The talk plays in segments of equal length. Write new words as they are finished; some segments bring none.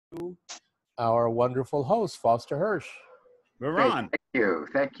our wonderful host, Foster Hirsch. We're Okay, on. thank you.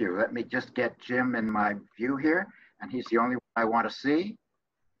 Thank you. Let me just get Jim in my view here, and he's the only one I want to see.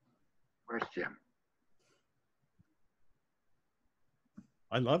 Where's Jim?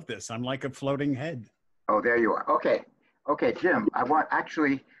 I love this. I'm like a floating head. Oh, there you are. Okay. Okay, Jim, I want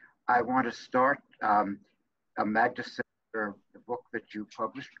to start a Magda Sester, the book that you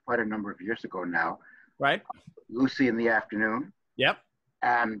published quite a number of years ago now, Right? Lucy in the Afternoon. Yep.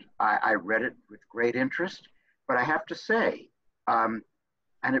 And I read it with great interest. But I have to say, and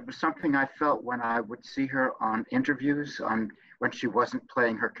it was something I felt when I would see her on interviews when she wasn't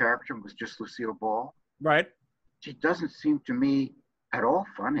playing her character, it was just Lucille Ball. Right. She doesn't seem to me at all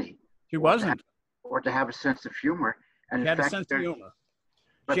funny. She wasn't. Or to have a sense of humor. And She had a sense of humor.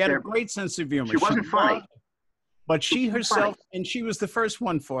 but She had a there- great sense of humor. She wasn't funny. But she wasn't herself, funny. and she was the first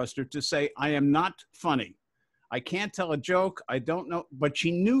one, Foster, to say, I am not funny. I can't tell a joke. I don't know. But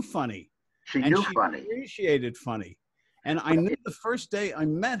she knew funny. She And knew she funny. appreciated funny. And I knew the first day I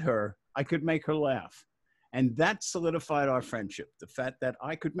met her, I could make her laugh. And that solidified our friendship. The fact that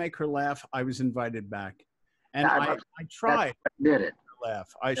I could make her laugh, I was invited back. And Yeah, I tried Did it. to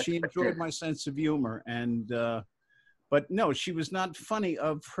laugh. She what enjoyed did. my sense of humor. And, but no, she was not funny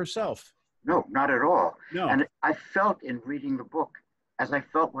of herself. No, not at all. No. And I felt in reading the book, as I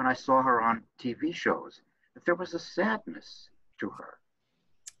felt when I saw her on TV shows, that there was a sadness to her.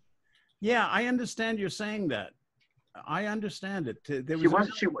 Yeah, I understand you're saying that. I understand it. There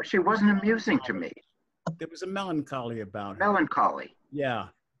She wasn't amusing to me. There was a melancholy about her. Melancholy. Yeah.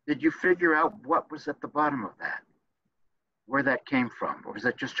 Did you figure out what was at the bottom of that? Where that came from? Or was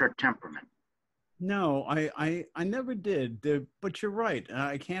that just her temperament? No, I never did. But you're right.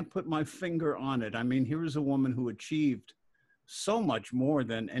 I can't put my finger on it. I mean, here is a woman who achieved so much more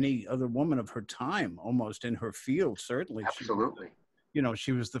than any other woman of her time, almost in her field, certainly. Absolutely.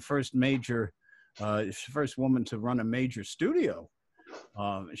 She was the first major, first woman to run a major studio.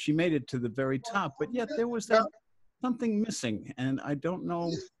 She made it to the very top, but yet there was something missing, and I don't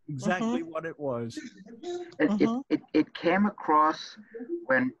know exactly what it was. It came across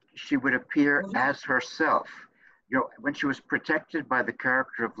when she would appear as herself. You know, when she was protected by the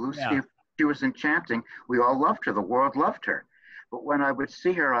character of Lucy, Yeah. she was enchanting. We all loved her. The world loved her. But when I would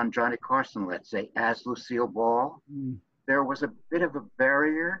see her on Johnny Carson, let's say, as Lucille Ball, there was a bit of a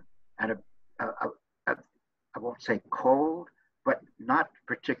barrier and I won't say cold, but not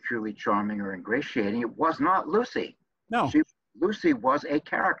particularly charming or ingratiating. It was not Lucy. No. Lucy was a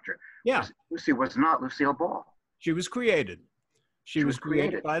character. Yeah. Lucy was not Lucille Ball. She was created. She was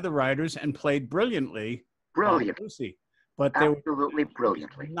created by the writers and played brilliantly. Brilliant. Lucy. But there Absolutely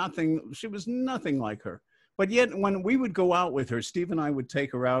brilliantly. she was nothing like her. But yet when we would go out with her, Steve and I would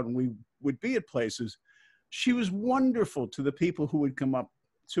take her out and we would be at places. She was wonderful to the people who would come up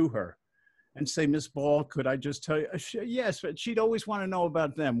to her and say, Miss Ball, could I just tell you? Yes, but she'd always want to know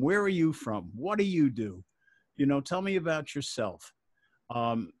about them. Where are you from? What do you do? You know, tell me about yourself.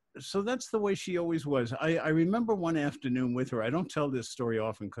 So that's the way she always was. I remember one afternoon with her. I don't tell this story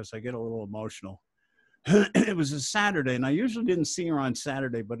often because I get a little emotional. It was a Saturday, and I usually didn't see her on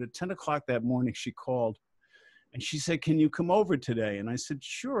Saturday, but at 10 o'clock that morning, she called. And she said, can you come over today? And I said,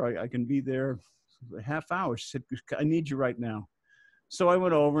 sure, I can be there a half hour. She said, I need you right now. So I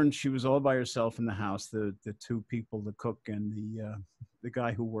went over and she was all by herself in the house, the two people, the cook and the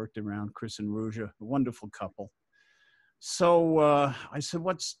guy who worked around, Chris and Ruja, a wonderful couple. So I said,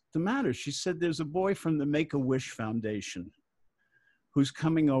 what's the matter? She said, there's a boy from the Make-A-Wish Foundation who's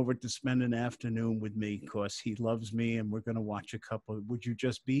coming over to spend an afternoon with me because he loves me and we're going to watch a couple. Would you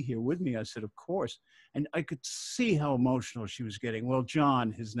just be here with me? I said, of course. And I could see how emotional she was getting. Well,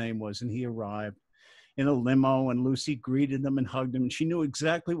 John, his name was, and he arrived in a limo and Lucy greeted them and hugged him. And she knew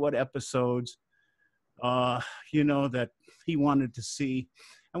exactly what episodes, that he wanted to see.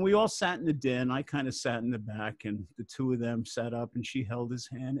 And we all sat in the den. I kind of sat in the back and the two of them sat up and she held his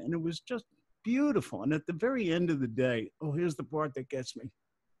hand and it was just beautiful. And at the very end of the day, here's the part that gets me.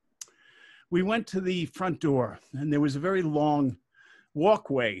 We went to the front door and there was a very long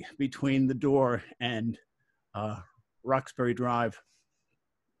walkway between the door and Roxbury Drive.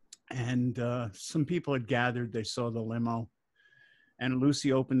 And some people had gathered, they saw the limo. And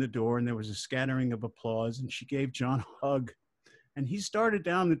Lucy opened the door and there was a scattering of applause and she gave John a hug. And he started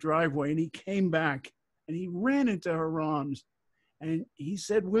down the driveway and he came back and he ran into her arms. And he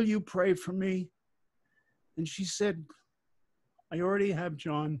said, will you pray for me? And she said, I already have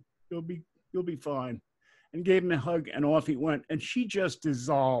John. You'll be fine. And gave him a hug and off he went. And she just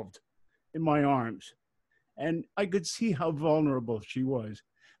dissolved in my arms. And I could see how vulnerable she was.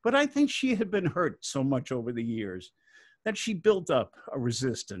 But I think she had been hurt so much over the years that she built up a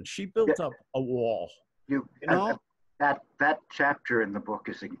resistance. She built up a wall. You know? That chapter in the book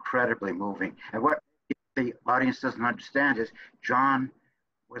is incredibly moving. And what the audience doesn't understand is John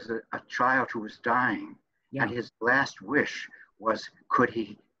was a child who was dying, and his last wish was, could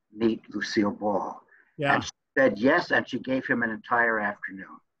he meet Lucille Ball? Yeah. And she said yes, and she gave him an entire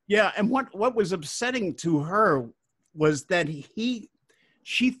afternoon. Yeah, and what was upsetting to her was that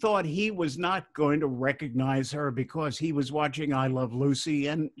she thought he was not going to recognize her because he was watching I Love Lucy,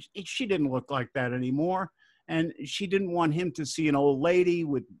 and she didn't look like that anymore. And she didn't want him to see an old lady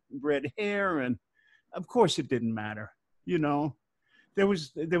with red hair, and of course it didn't matter. You know, there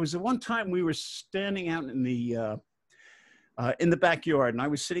was the one time we were standing out in the backyard, and I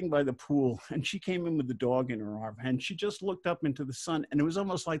was sitting by the pool, and she came in with the dog in her arm, and she just looked up into the sun, and it was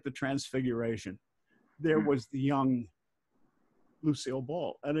almost like the Transfiguration. There was the young Lucille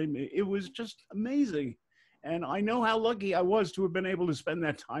Ball, and I mean, it was just amazing. And I know how lucky I was to have been able to spend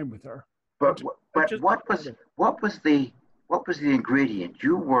that time with her. But what was the ingredient?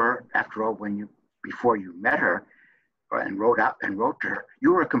 You were, after all, before you met her and wrote to her,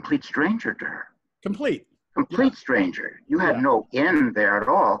 you were a complete stranger to her. Complete stranger. You had no in there at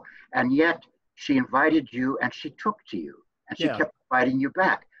all, and yet she invited you and she took to you, and she kept inviting you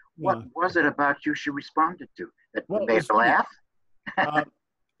back. What was it about you she responded to that made her laugh?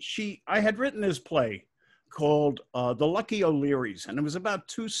 I had written this play called The Lucky O'Learys, and it was about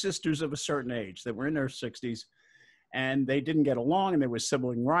two sisters of a certain age that were in their 60s, and they didn't get along, and there was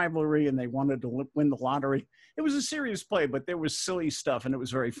sibling rivalry, and they wanted to win the lottery. It was a serious play, but there was silly stuff, and it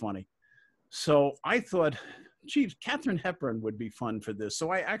was very funny. So I thought, geez, Katharine Hepburn would be fun for this.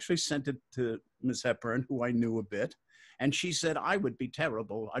 So I actually sent it to Miss Hepburn, who I knew a bit, and she said, I would be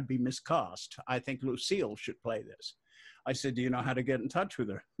terrible. I'd be miscast. I think Lucille should play this. I said, do you know how to get in touch with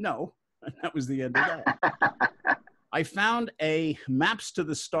her? No. And that was the end of that. I found a Maps to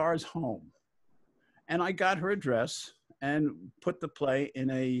the Stars home, and I got her address and put the play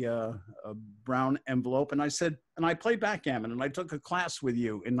in a brown envelope. And I said, and I play backgammon, and I took a class with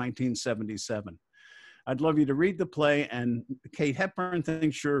you in 1977. I'd love you to read the play, and Kate Hepburn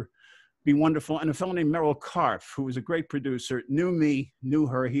thinks you're be wonderful. And a fellow named Merrill Karpf, who was a great producer, knew me, knew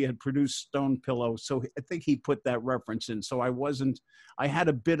her. He had produced Stone Pillow. So I think he put that reference in. So I had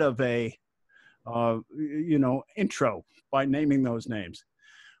a bit of a, intro by naming those names.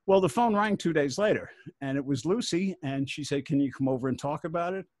 Well, the phone rang 2 days later, and it was Lucy. And she said, can you come over and talk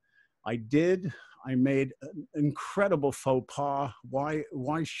about it? I did. I made an incredible faux pas. Why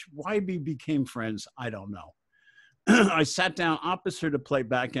we became friends, I don't know. I sat down opposite her to play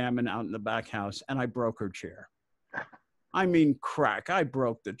backgammon out in the back house, and I broke her chair. I mean, crack. I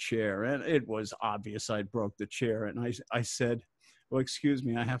broke the chair, and it was obvious I broke the chair. And I said, well, excuse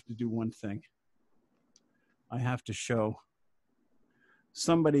me, I have to do one thing. I have to show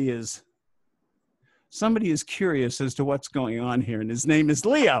somebody is curious as to what's going on here, and his name is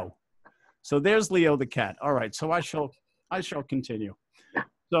Leo. So there's Leo the cat. All right, so I shall continue.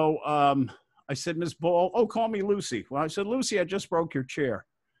 So I said, Miss Ball, oh, call me Lucy. Well, I said, Lucy, I just broke your chair.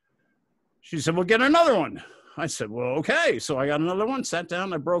 She said, well, get another one. I said, well, okay. So I got another one, sat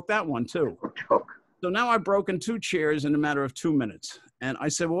down, I broke that one too. So now I've broken 2 chairs in a matter of 2 minutes. And I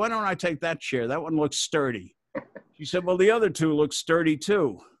said, well, why don't I take that chair? That one looks sturdy. She said, well, the other 2 look sturdy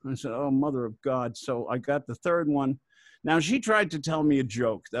too. I said, oh, mother of God. So I got the third one. Now she tried to tell me a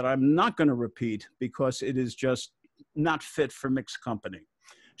joke that I'm not going to repeat because it is just not fit for mixed company.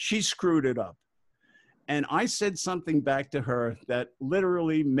 She screwed it up. And I said something back to her that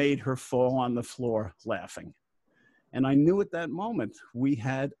literally made her fall on the floor laughing. And I knew at that moment we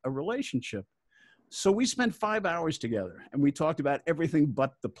had a relationship. So we spent 5 hours together, and we talked about everything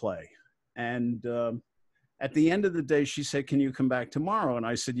but the play. And at the end of the day, she said, can you come back tomorrow? And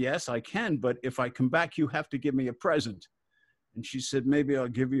I said, yes, I can. But if I come back, you have to give me a present. And she said, maybe I'll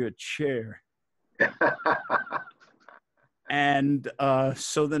give you a chair. And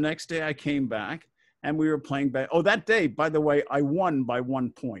so the next day I came back, and we were playing back. Oh, that day, by the way, I won by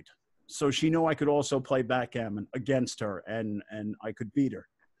 1 point. So she knew I could also play backgammon against her, and I could beat her.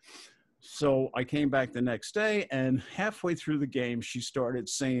 So I came back the next day, and halfway through the game, she started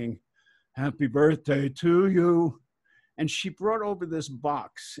singing, happy birthday to you. And she brought over this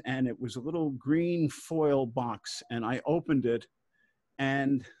box, and it was a little green foil box, and I opened it,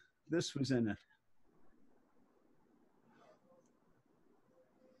 and this was in it.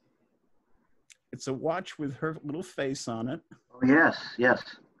 It's a watch with her little face on it. Oh, yes, yes.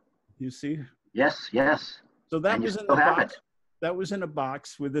 You see? Yes, yes. So that was in the box. That was in a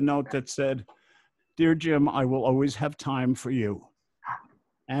box with a note that said, dear Jim, I will always have time for you.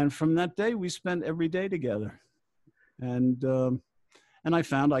 And from that day, we spent every day together. and I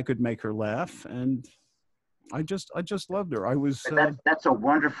found I could make her laugh, and I just loved her. I was That's a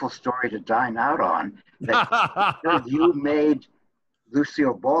wonderful story to dine out on. That you made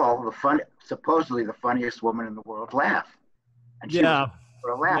Lucille Ball, supposedly the funniest woman in the world, laugh, and she was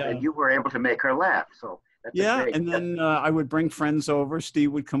for a laugh, and you were able to make her laugh. So that's great. And then I would bring friends over.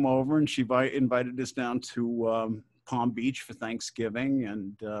 Steve would come over, and she invited us down to Palm Beach for Thanksgiving,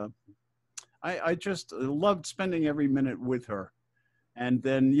 and I just loved spending every minute with her. And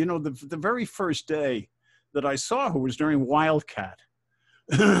then, you know, the very first day that I saw her was during Wildcat.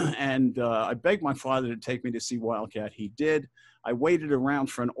 And I begged my father to take me to see Wildcat. He did. I waited around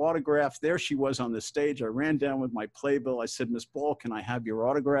for an autograph. There she was on the stage. I ran down with my playbill. I said, "Miss Ball, can I have your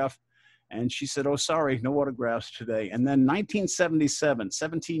autograph?" And she said, "Oh, sorry, no autographs today." And then 1977,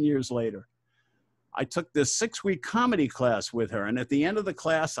 17 years later, I took this 6-week comedy class with her. And at the end of the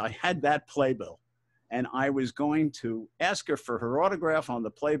class, I had that playbill. And I was going to ask her for her autograph on the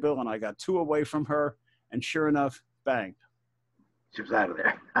playbill. And I got 2 away from her. And sure enough, bang. She was out of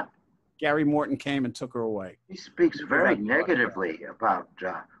there. Gary Morton came and took her away. He speaks very negatively about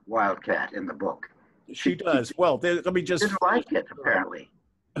Wildcat in the book. She does. Well, let me just... Didn't like it, apparently.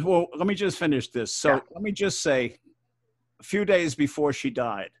 Well, let me just finish this. So let me just say, a few days before she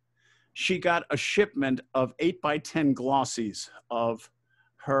died, she got a shipment of 8x10 glossies of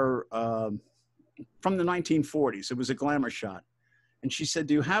her from the 1940s. It was a glamour shot. And she said,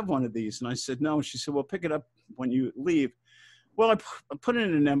 "Do you have one of these?" And I said, "No." She said, "Well, pick it up when you leave." Well, I put it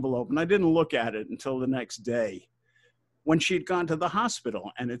in an envelope, and I didn't look at it until the next day when she'd gone to the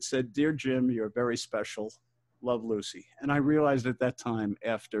hospital, and it said, "Dear Jim, you're very special. Love, Lucy." And I realized at that time,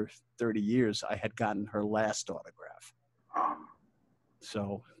 after 30 years, I had gotten her last autograph.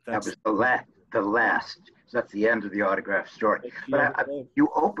 So that was the last. So that's the end of the autograph story. But you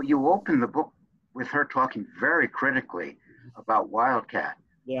open the book with her talking very critically about Wildcat.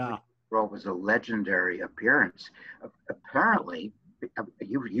 Yeah. Well, was a legendary appearance. Apparently,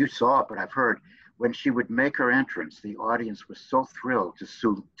 you saw it, but I've heard when she would make her entrance, the audience was so thrilled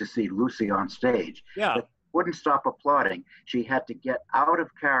to see Lucy on stage. Yeah. That wouldn't stop applauding. She had to get out of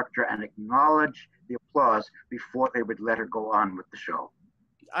character and acknowledge the applause before they would let her go on with the show.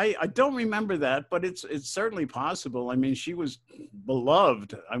 I don't remember that, but it's certainly possible. I mean, she was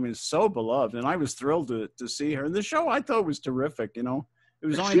beloved. I mean, so beloved, and I was thrilled to see her. And the show I thought was terrific. You know, it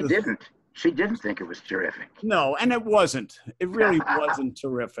was only she didn't think it was terrific. No, and it wasn't. It really wasn't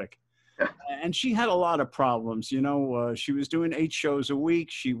terrific. And she had a lot of problems. You know, she was doing 8 shows a week.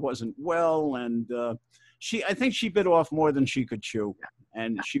 She wasn't well, and I think she bit off more than she could chew.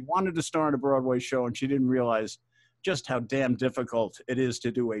 And she wanted to star in a Broadway show, and she didn't realize just how damn difficult it is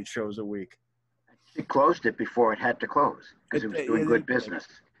to do 8 shows a week. She closed it before it had to close because it was doing good business.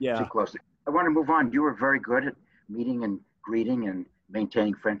 Yeah. She closed it. I want to move on. You were very good at meeting and greeting and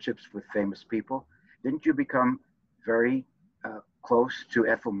maintaining friendships with famous people. Didn't you become very close to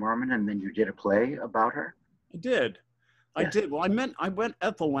Ethel Merman, and then you did a play about her? I did. Yes. I did. Well, I met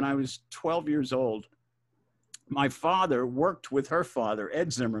Ethel when I was 12 years old. My father worked with her father,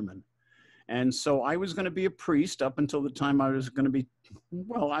 Ed Zimmerman. And so I was going to be a priest up until the time I was going to be,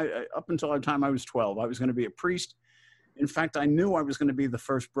 up until the time I was 12. I was going to be a priest. In fact, I knew I was going to be the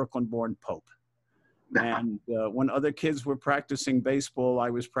first Brooklyn-born pope. And when other kids were practicing baseball, I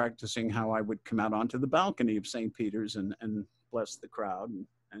was practicing how I would come out onto the balcony of St. Peter's and bless the crowd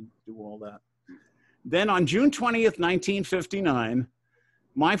and do all that. Then on June 20th, 1959,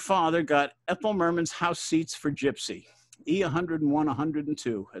 my father got Ethel Merman's house seats for Gypsy, E101,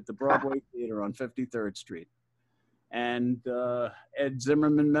 102 at the Broadway Theater on 53rd Street. And Ed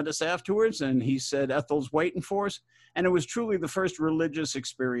Zimmerman met us afterwards, and he said, "Ethel's waiting for us." And it was truly the first religious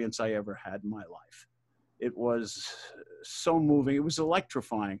experience I ever had in my life. It was so moving. It was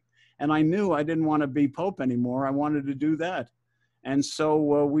electrifying. And I knew I didn't want to be Pope anymore. I wanted to do that. And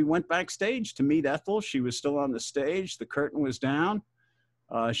so we went backstage to meet Ethel. She was still on the stage. The curtain was down.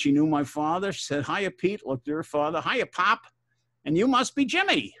 She knew my father. She said, "Hiya, Pete," looked at her father. "Hiya, Pop. And you must be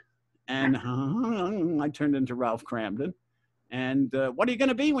Jimmy." And I turned into Ralph Cramden. And what are you going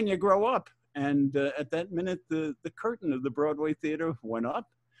to be when you grow up? And at that minute, the curtain of the Broadway Theater went up.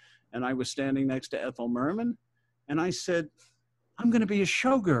 And I was standing next to Ethel Merman. And I said, "I'm going to be a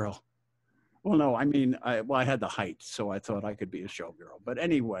showgirl." Well, no, I mean, I had the height, so I thought I could be a showgirl. But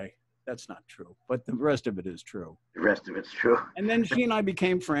anyway, that's not true. But the rest of it is true. The rest of it's true. And then she and I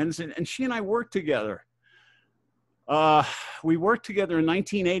became friends, and she and I worked together. We worked together in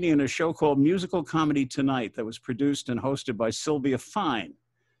 1980 in a show called Musical Comedy Tonight that was produced and hosted by Sylvia Fine,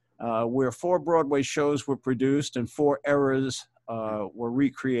 where 4 Broadway shows were produced and 4 eras were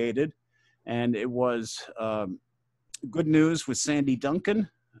recreated. And it was Good News with Sandy Duncan,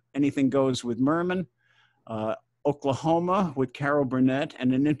 Anything Goes with Merman, Oklahoma with Carol Burnett,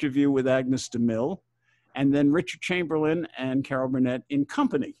 and an interview with Agnes DeMille, and then Richard Chamberlain and Carol Burnett in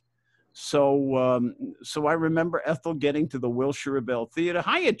company. So I remember Ethel getting to the Wilshire Bell Theater.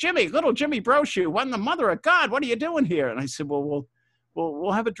 Hiya, Jimmy, little Jimmy Brochu. What in the mother of God? What are you doing here? And I said, well,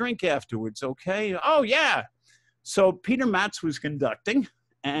 we'll have a drink afterwards, okay? Oh, yeah. So Peter Matz was conducting,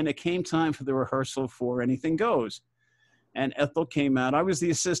 and it came time for the rehearsal for Anything Goes. And Ethel came out. I was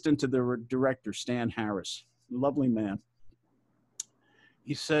the assistant to the director, Stan Harris, lovely man.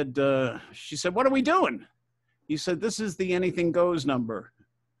 He said, she said, what are we doing? He said, this is the Anything Goes number.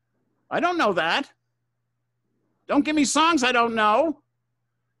 I don't know that. Don't give me songs I don't know.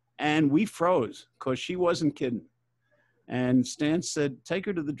 And we froze because she wasn't kidding. And Stan said, take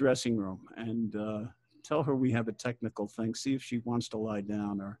her to the dressing room and tell her we have a technical thing. See if she wants to lie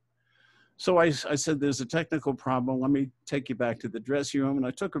down. So I said, there's a technical problem. Let me take you back to the dressing room. And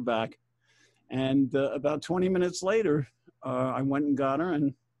I took her back. And about 20 minutes later, I went and got her.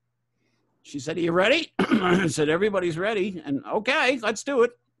 And she said, are you ready? I said, everybody's ready. And okay, let's do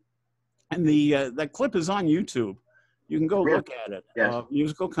it. And that clip is on YouTube. You can go look at it. Yes.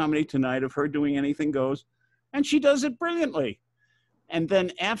 Musical Comedy Tonight of her doing Anything Goes. And she does it brilliantly. And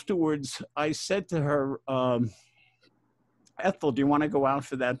then afterwards, I said to her, Ethel, do you want to go out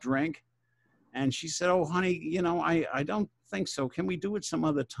for that drink? And she said, oh, honey, you know, I don't think so. Can we do it some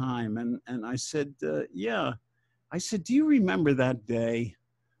other time? And I said, yeah. I said, do you remember that day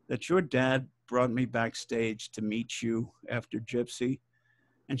that your dad brought me backstage to meet you after Gypsy?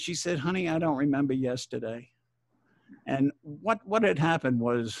 And she said, honey, I don't remember yesterday. And what had happened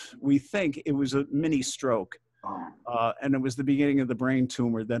was, we think it was a mini stroke. And it was the beginning of the brain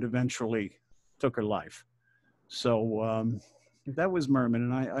tumor that eventually took her life. So that was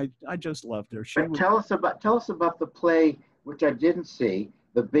Merman, and I just loved her. Tell us about the play, which I didn't see,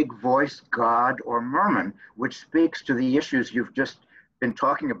 The Big Voice, God or Merman, which speaks to the issues you've just been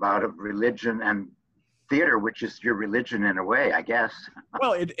talking about of religion and theater, which is your religion in a way, I guess.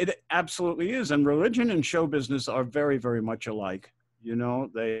 Well, it absolutely is. And religion and show business are very, very much alike. You know,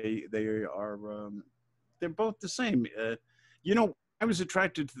 they are, they're both the same. You know, I was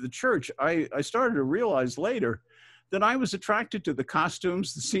attracted to the church. I started to realize later that I was attracted to the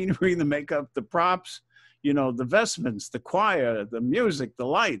costumes, the scenery, the makeup, the props, you know, the vestments, the choir, the music, the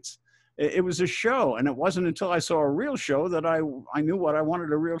lights. It was a show. And it wasn't until I saw a real show that I knew what I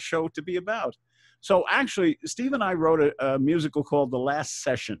wanted a real show to be about. So actually, Steve and I wrote a musical called The Last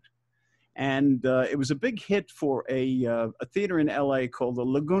Session. And it was a big hit for a theater in LA called the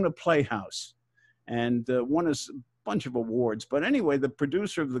Laguna Playhouse. And won a bunch of awards. But anyway, the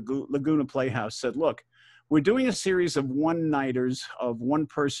producer of the Laguna Playhouse said, look, we're doing a series of one-nighters of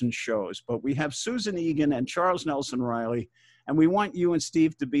one-person shows, but we have Susan Egan and Charles Nelson Riley, and we want you and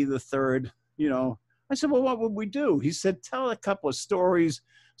Steve to be the third, you know. I said, well, what would we do? He said, tell a couple of stories,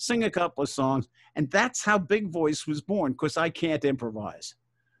 sing a couple of songs. And that's how Big Voice was born, because I can't improvise.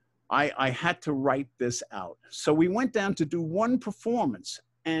 I had to write this out. So we went down to do one performance,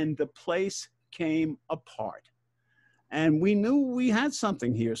 and the place came apart. And we knew we had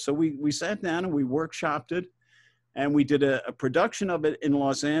something here. So we sat down and we workshopped it, and we did a production of it in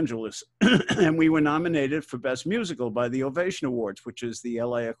Los Angeles. And we were nominated for Best Musical by the Ovation Awards, which is the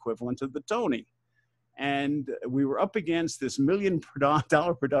LA equivalent of the Tony. And we were up against this $1 million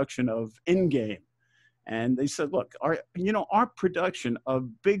production of Endgame. And they said, look, our production of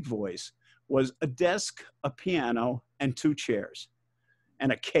Big Voice was a desk, a piano, and 2 chairs,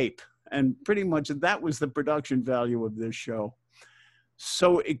 and a cape. And pretty much that was the production value of this show.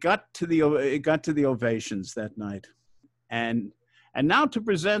 So it got to the ovations that night. And now to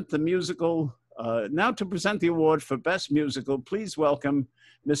present the musical, now to present the award for Best Musical, please welcome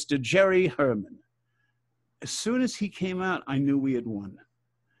Mr. Jerry Herman. As soon as he came out, I knew we had won.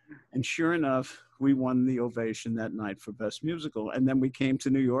 And sure enough, we won the ovation that night for Best Musical. And then we came to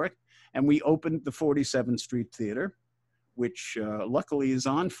New York, and we opened the 47th Street Theater, which luckily is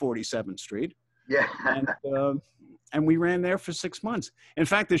on 47th Street. Yeah. And we ran there for 6 months. In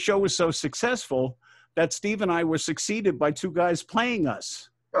fact, the show was so successful that Steve and I were succeeded by 2 guys playing us.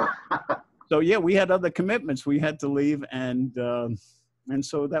 So yeah, we had other commitments. We had to leave, and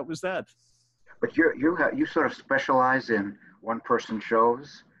so that was that. But you sort of specialize in one-person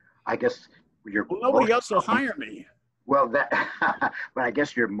shows. I guess you're. Well, nobody else will hire me. Well, but I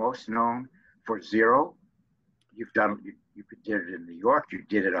guess you're most known for Zero. You did it in New York. You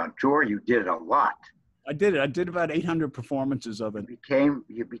did it on tour. You did it a lot. I did it. I did about 800 performances of it.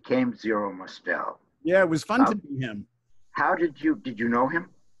 You became Zero Mostel. Yeah, it was fun to be him. How did you know him?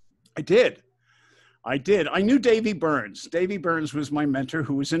 I did. I did. I knew Davy Burns. Davy Burns was my mentor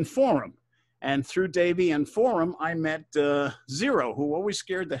who was in Forum. And through Davy and Forum, I met Zero, who always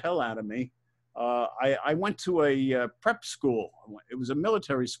scared the hell out of me. I went to a prep school. It was a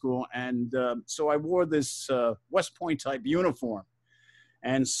military school. And so I wore this West Point type uniform.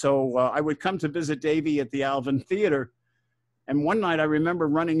 And so I would come to visit Davy at the Alvin Theater. And one night I remember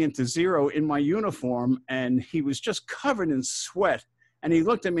running into Zero in my uniform, and he was just covered in sweat. And he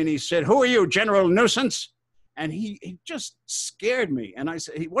looked at me and he said, "Who are you, General Nuisance?" And he just scared me. And I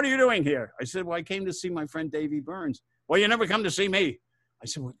said, "What are you doing here?" I said, "Well, I came to see my friend Davy Burns." "Well, you never come to see me." I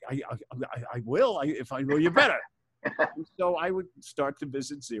said, "Well, I will. If I will, you better." And so I would start to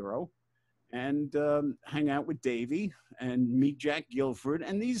visit Zero and hang out with Davy and meet Jack Guilford.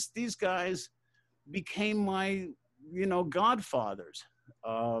 And these guys became my, godfathers.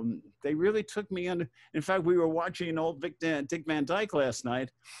 They really took me under. In fact, we were watching an old Dick Van Dyke last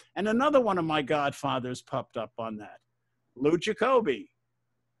night, and another one of my godfathers popped up on that, Lou Jacoby.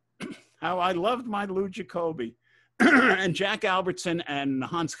 How I loved my Lou Jacoby. And Jack Albertson and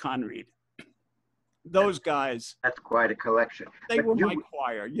Hans Conried. Those guys. That's quite a collection. They But were you- my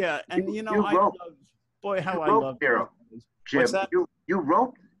choir. Yeah. And you I wrote- love, boy, how you I wrote love Zero. Jim, What's that? you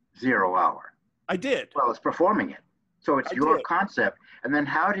wrote 0 Hour. I did. Well, as performing it. So it's I your did. concept. And then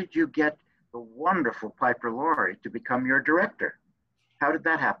how did you get the wonderful Piper Laurie to become your director? How did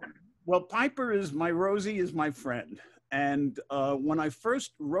that happen? Well, Rosie is my friend. And when I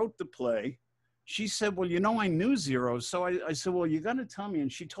first wrote the play, she said, "Well, I knew Zero." So I said, "Well, you got to tell me."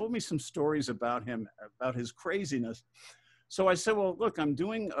 And she told me some stories about him, about his craziness. So I said, "Well, look, I'm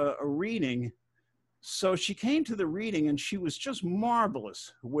doing a reading." So she came to the reading and she was just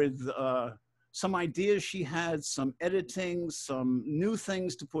marvelous with some ideas she had, some editing, some new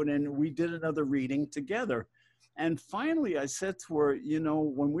things to put in. We did another reading together. And finally, I said to her,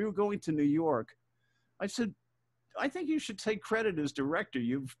 when we were going to New York, I said, "I think you should take credit as director.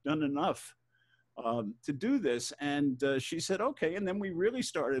 You've done enough to do this." And she said, "Okay." And then we really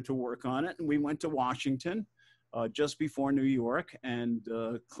started to work on it. And we went to Washington just before New York and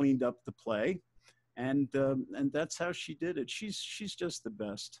cleaned up the play. And that's how she did it. She's just the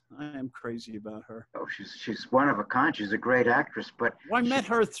best. I am crazy about her. Oh, she's one of a kind. She's a great actress, but Well,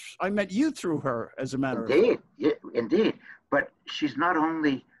 I met you through her, as a matter of fact. indeed, indeed. But she's not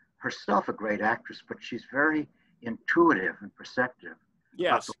only herself a great actress, but she's very intuitive and perceptive about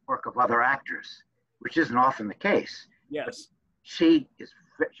Yes, the work of other actors, which isn't often the case. yes. She's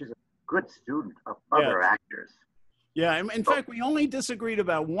a good student of other Yes. actors. Yeah, in fact, we only disagreed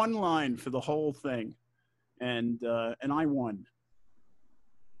about one line for the whole thing. And I won.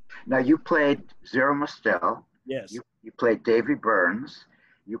 Now, you played Zero Mostel. Yes. You played Davy Burns.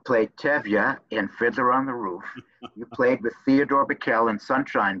 You played Tevye in Fiddler on the Roof. You played with Theodore Bikel in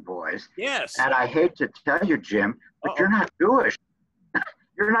Sunshine Boys. Yes. And I hate to tell you, Jim, but Uh-oh. you're not Jewish.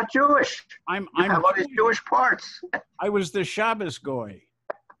 You're not Jewish. I'm You have all these Jewish parts. I was the Shabbos goy.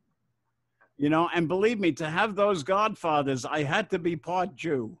 And believe me, to have those godfathers, I had to be part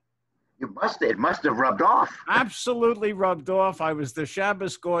Jew. It must have rubbed off. Absolutely rubbed off. I was the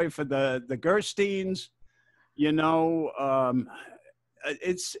Shabbos goy for the Gersteins.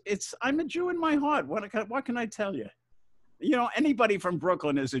 I'm a Jew in my heart. What can I tell you? Anybody from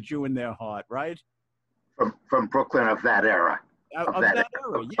Brooklyn is a Jew in their heart, right? From Brooklyn of that era. Of that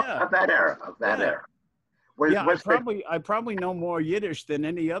era, yeah. Of that era. I probably know more Yiddish than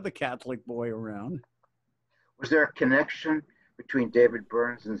any other Catholic boy around. Was there a connection between David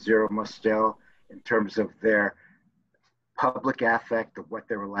Burns and Zero Mostel in terms of their public affect, of what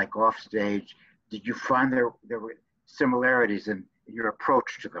they were like off stage? Did you find there were similarities in your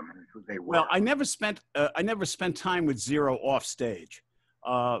approach to them and who they were? Well, I never spent time with Zero off stage.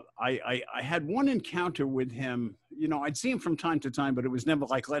 I had one encounter with him. I'd see him from time to time, but it was never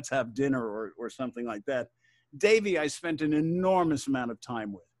like, let's have dinner or something like that. Davy, I spent an enormous amount of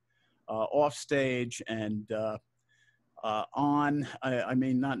time with, off stage and not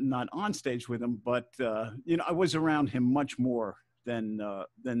on stage with him, but I was around him much more than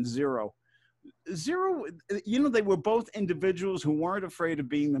Zero. Zero, they were both individuals who weren't afraid of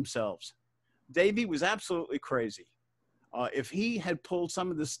being themselves. Davy was absolutely crazy. If he had pulled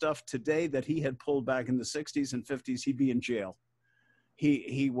some of the stuff today that he had pulled back in the 60s and 50s, he'd be in jail.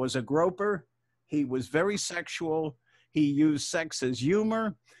 He was a groper. He was very sexual. He used sex as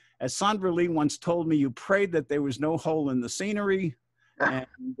humor. As Sandra Lee once told me, you prayed that there was no hole in the scenery. And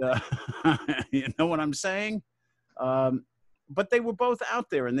you know what I'm saying? But they were both out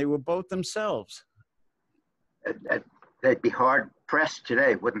there and they were both themselves. They'd be hard pressed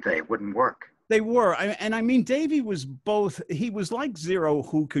today, wouldn't they? It wouldn't work. They were. And I mean, Davy was both. He was like Zero,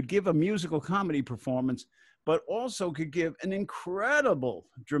 who could give a musical comedy performance, but also could give an incredible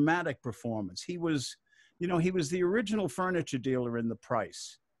dramatic performance. He was, you know, he was the original furniture dealer in The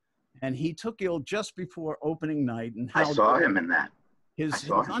Price. And he took ill just before opening night. And I how saw him in that. his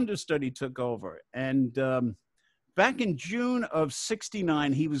understudy took over. And back in June of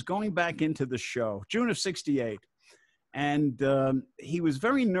 '69, he was going back into the show, June of '68. And he was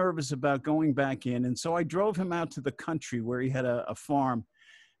very nervous about going back in. And so I drove him out to the country where he had a farm.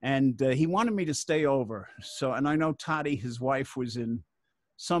 And he wanted me to stay over. So, and I know Toddy, his wife, was in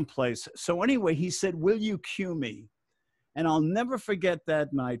someplace. So anyway, he said, will you cue me? And I'll never forget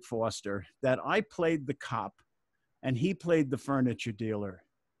that night, Foster, that I played the cop and he played the furniture dealer.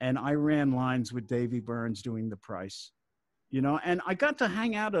 And I ran lines with Davy Burns doing The Price. You know, and I got to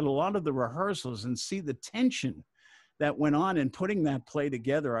hang out at a lot of the rehearsals and see the tension that went on in putting that play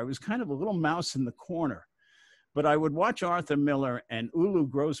together. I was kind of a little mouse in the corner, but I would watch Arthur Miller and Ulu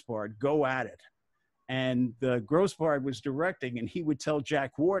Grossbard go at it. And Grossbard was directing, and he would tell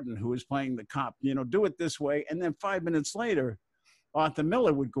Jack Warden, who was playing the cop, you know, do it this way. And then 5 minutes later, Arthur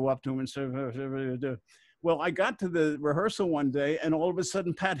Miller would go up to him and say, well, I got to the rehearsal one day, and all of a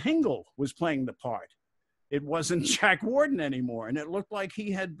sudden, Pat Hingle was playing the part. It wasn't Jack Warden anymore, and it looked like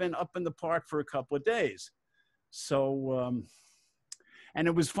he had been up in the part for a couple of days. So, and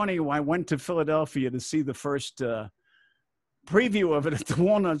it was funny, I went to Philadelphia to see the first preview of it at the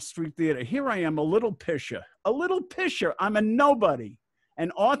Walnut Street Theater. Here I am, a little pisher. I'm a nobody.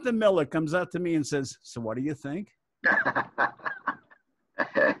 And Arthur Miller comes up to me and says, so what do you think?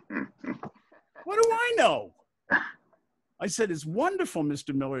 What do I know? I said, it's wonderful,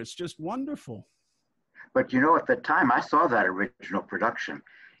 Mr. Miller. It's just wonderful. But you know, at the time I saw that original production,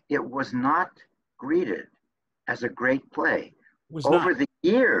 it was not greeted as a great play. Over the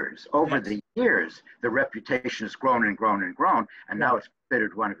years, the reputation has grown and grown and grown, and now it's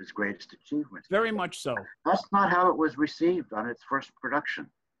considered one of his greatest achievements. Very much so. That's not how it was received on its first production.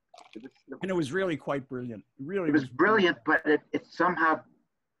 And it was really quite brilliant. It was brilliant, but it somehow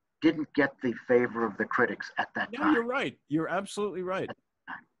didn't get the favor of the critics at that time. No, you're right. You're absolutely right.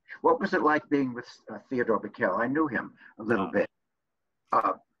 What was it like being with Theodore Bikel? I knew him a little bit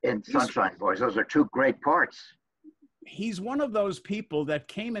in Sunshine Boys. Those are two great parts. He's one of those people that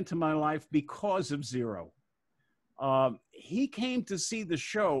came into my life because of Zero. He came to see the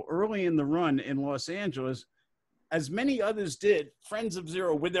show early in the run in Los Angeles, as many others did, friends of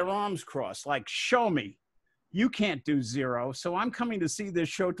Zero, with their arms crossed, like, show me. You can't do Zero, so I'm coming to see this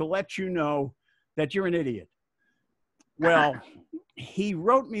show to let you know that you're an idiot. Well, he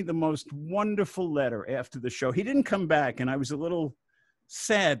wrote me the most wonderful letter after the show. He didn't come back, and I was a little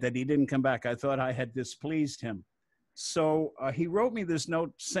sad that he didn't come back. I thought I had displeased him. So he wrote me this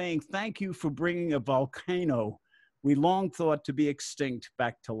note saying, thank you for bringing a volcano we long thought to be extinct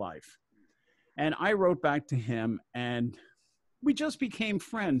back to life. And I wrote back to him, and we just became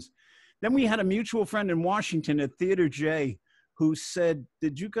friends. Then we had a mutual friend in Washington at Theater J who said,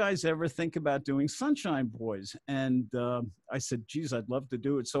 did you guys ever think about doing Sunshine Boys? And I said, geez, I'd love to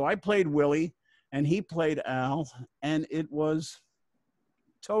do it. So I played Willie, and he played Al, and it was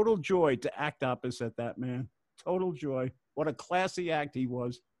total joy to act opposite that man. Total joy. What a classy act he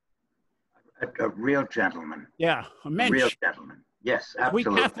was. A real gentleman. Yeah, a mensch. A real gentleman. Yes,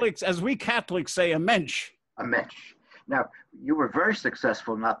 absolutely. As we Catholics say, a mensch. A mensch. Now, you were very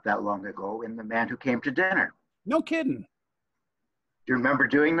successful not that long ago in The Man Who Came to Dinner. No kidding. Do you remember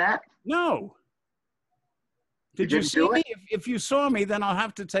doing that? No. Did you see me? If you saw me, then I'll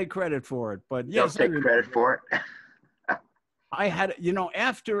have to take credit for it. But yes, don't take credit for it. I had, you know,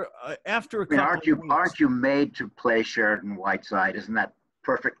 after a couple aren't you made to play Sheridan Whiteside? Isn't that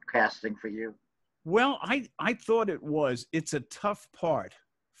perfect casting for you? Well, I thought it was. It's a tough part,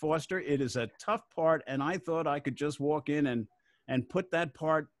 Foster. It is a tough part, and I thought I could just walk in and put that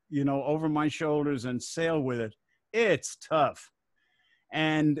part, you know, over my shoulders and sail with it. It's tough.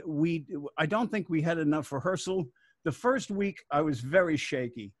 And I don't think we had enough rehearsal. The first week, I was very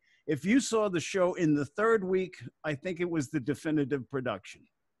shaky. If you saw the show in the third week, I think it was the definitive production.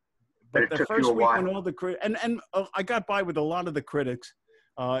 But the first week when all the critics, and I got by with a lot of the critics,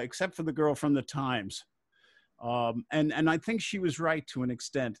 except for the girl from the Times. And I think she was right to an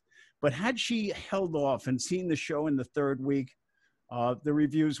extent. But had she held off and seen the show in the third week, the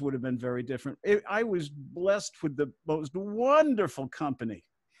reviews would have been very different. I was blessed with the most wonderful company.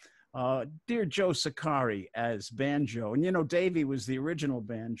 Dear Joe Sakari as Banjo. And, you know, Davy was the original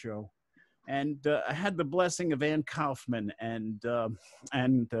Banjo. And I had the blessing of Ann Kaufman and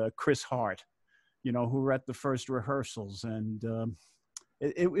Chris Hart, you know, who were at the first rehearsals. And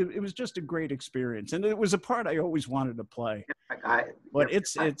it was just a great experience, and it was a part I always wanted to play. But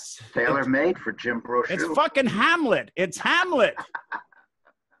it's tailor-made for Jim Brochu. It's fucking Hamlet. It's Hamlet.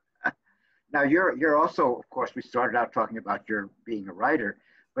 Now you're also, of course, we started out talking about your being a writer,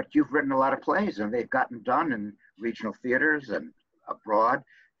 but you've written a lot of plays, and they've gotten done in regional theaters and abroad.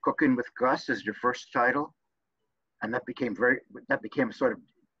 Cooking with Gus is your first title, and that became a sort of,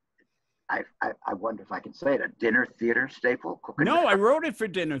 I wonder if I can say it, a dinner theater staple. No, I wrote it for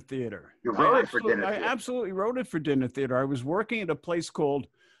dinner theater. You wrote it for dinner theater. I absolutely wrote it for dinner theater. I was working at a place called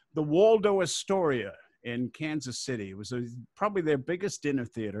the Waldo Astoria in Kansas City. It was probably their biggest dinner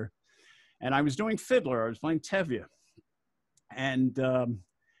theater. And I was doing Fiddler. I was playing Tevye. And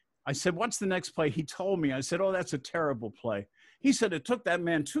I said, what's the next play? He told me. I said, oh, that's a terrible play. He said, it took that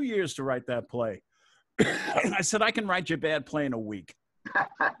man 2 years to write that play. I said, I can write you a bad play in a week.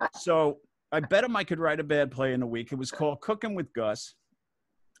 So I bet him I could write a bad play in a week. It was called Cooking with Gus.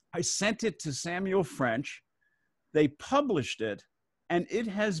 I sent it to Samuel French. They published it, and it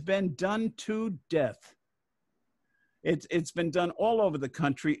has been done to death. It's been done all over the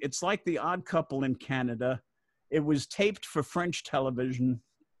country. It's like The Odd Couple in Canada. It was taped for French television.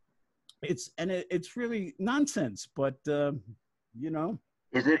 It's really nonsense, but you know.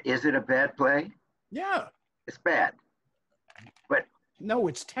 Is it a bad play? Yeah. It's bad. But no,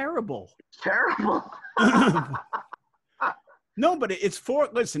 it's terrible. It's terrible. No, but it's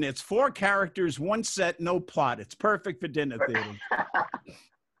four characters, one set, no plot. It's perfect for dinner theater.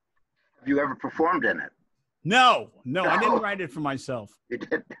 Have you ever performed in it? No, I didn't write it for myself. You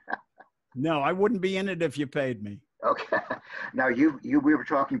did? No, I wouldn't be in it if you paid me. Okay. Now we were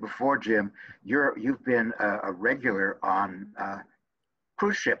talking before, Jim. You've been a regular on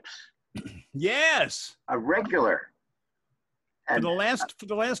cruise ships. Yes. A regular. And for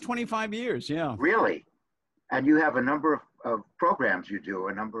the last 25 years, yeah. Really? And you have a number of programs you do,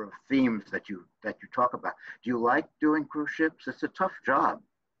 a number of themes that you talk about. Do you like doing cruise ships? It's a tough job.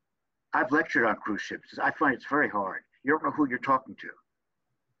 I've lectured on cruise ships. I find it's very hard. You don't know who you're talking to.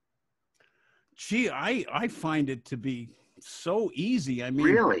 Gee, I find it to be so easy. I mean,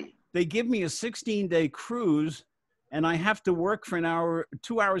 really? They give me a 16-day cruise, and I have to work for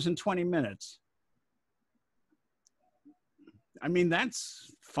 2 hours and 20 minutes. I mean,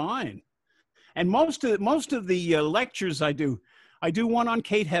 that's fine. And most of the lectures I do one on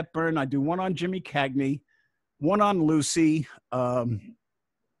Kate Hepburn, I do one on Jimmy Cagney, one on Lucy.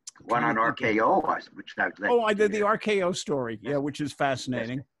 One on RKO, which I did the RKO story, yeah, which is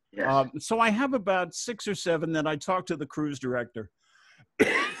fascinating. Yes. So I have about 6 or 7 that I talk to the cruise director,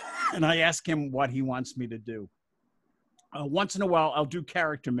 and I ask him what he wants me to do. Once in a while, I'll do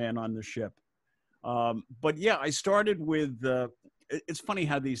Character Man on the ship. But yeah, I started with, it's funny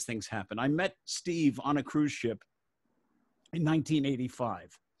how these things happen. I met Steve on a cruise ship in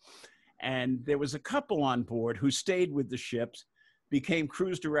 1985. And there was a couple on board who stayed with the ships, became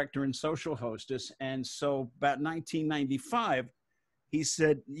cruise director and social hostess. And so about 1995, he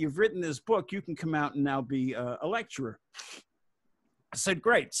said, you've written this book, you can come out and now be a lecturer. I said,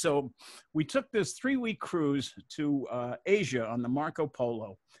 great. So we took this 3-week cruise to Asia on the Marco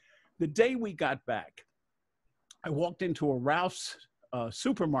Polo. The day we got back, I walked into a Ralph's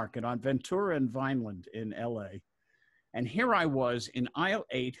supermarket on Ventura and Vineland in LA. And here I was in aisle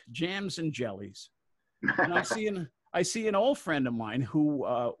 8, jams and jellies. And I see an old friend of mine who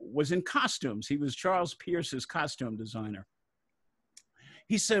was in costumes. He was Charles Pierce's costume designer.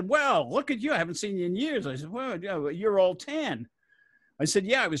 He said, well, look at you. I haven't seen you in years. I said, well, yeah, you're all tan. I said,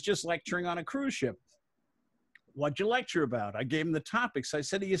 yeah, I was just lecturing on a cruise ship. What'd you lecture about? I gave him the topics. I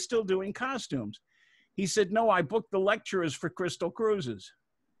said, are you still doing costumes? He said, no, I booked the lecturers for Crystal Cruises.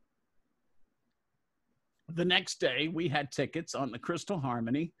 The next day, we had tickets on the Crystal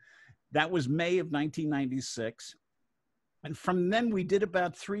Harmony. That was May of 1996. And from then, we did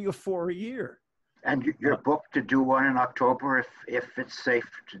about 3 or 4 a year. And you're booked to do one in October if it's safe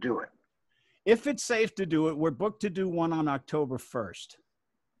to do it? If it's safe to do it, we're booked to do one on October 1st.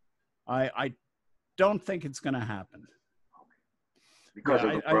 I don't think it's going to happen. Because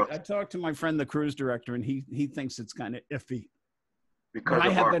of the growth. I talked to my friend, the cruise director, and he thinks it's kind of iffy. Because I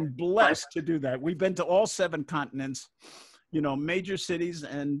have been blessed to do that. We've been to all 7 continents, major cities,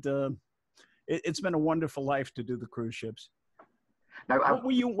 and it's been a wonderful life to do the cruise ships. Now,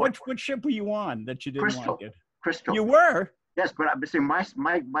 what ship were you on that you didn't like it? Crystal. You were? Yes, but I'm saying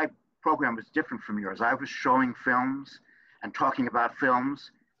my program was different from yours. I was showing films and talking about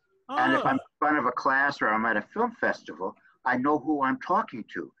films. Oh. And if I'm in front of a class or I'm at a film festival, I know who I'm talking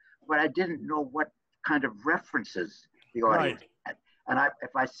to, but I didn't know what kind of references the audience had. And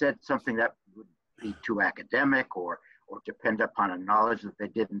if I said something that would be too academic or or depend upon a knowledge that they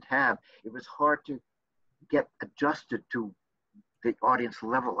didn't have. It was hard to get adjusted to the audience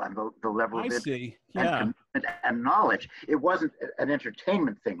level and the level of it and commitment and knowledge. It wasn't an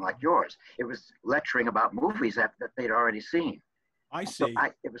entertainment thing like yours. It was lecturing about movies that they'd already seen. I see. So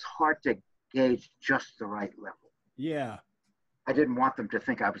it was hard to gauge just the right level. Yeah. I didn't want them to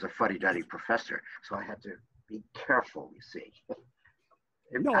think I was a fuddy-duddy professor, so I had to be careful, you see.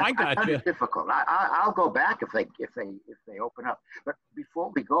 No, I got you. It's difficult. I'll go back if they open up. But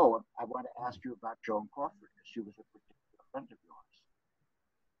before we go, I want to ask you about Joan Crawford, because she was a particular friend of yours.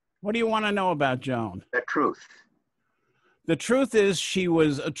 What do you want to know about Joan? The truth. The truth is she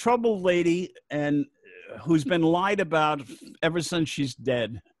was a troubled lady and who's been lied about ever since she's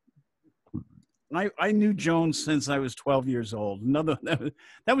dead. I knew Joan since I was 12 years old.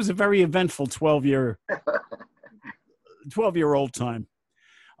 That was a very eventful 12-year-old time.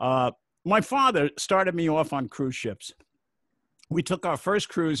 My father started me off on cruise ships. We took our first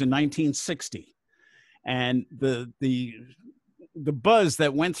cruise in 1960, and the buzz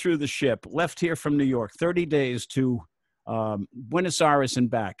that went through the ship left here from New York, 30 days to Buenos Aires and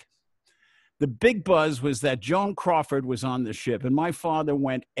back. The big buzz was that Joan Crawford was on the ship, and my father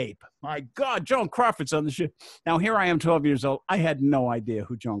went ape. My God, Joan Crawford's on the ship. Now, here I am, 12 years old. I had no idea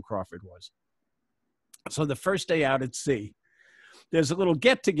who Joan Crawford was. So the first day out at sea, there's a little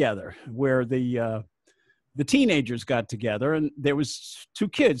get-together where the teenagers got together, and there was two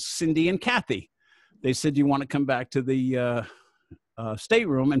kids, Cindy and Kathy. They said, "You want to come back to the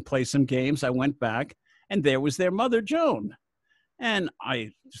stateroom and play some games?" I went back, and there was their mother, Joan. And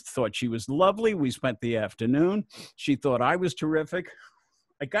I thought she was lovely. We spent the afternoon. She thought I was terrific.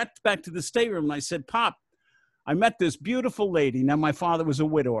 I got back to the stateroom, and I said, "Pop, I met this beautiful lady." Now, my father was a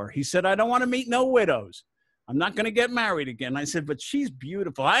widower. He said, "I don't want to meet no widows. I'm not going to get married again." I said, "But she's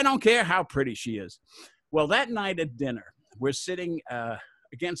beautiful. I don't care how pretty she is." Well, that night at dinner, we're sitting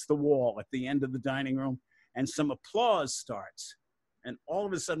against the wall at the end of the dining room, and some applause starts. And all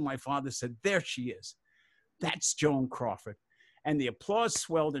of a sudden, my father said, "There she is. That's Joan Crawford." And the applause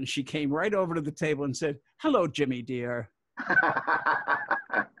swelled, and she came right over to the table and said, "Hello, Jimmy, dear."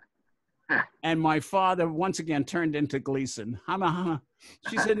 And my father once again turned into Gleason.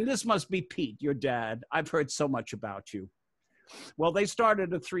 She said, "This must be Pete, your dad. I've heard so much about you." Well, they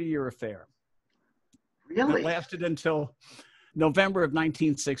started a 3-year affair. Really? It lasted until November of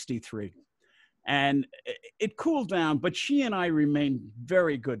 1963. And it cooled down, but she and I remained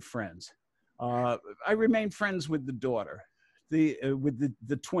very good friends. I remained friends with the daughter, with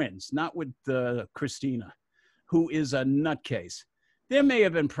the twins, not with Christina, who is a nutcase. There may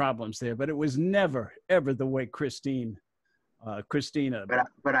have been problems there, but it was never, ever the way Christina.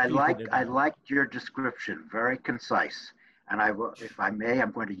 But I liked your description, very concise, and I will, if I may,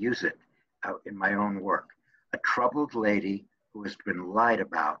 I'm going to use it in my own work. A troubled lady who has been lied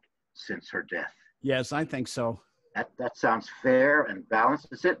about since her death. Yes, I think so. That sounds fair and balanced.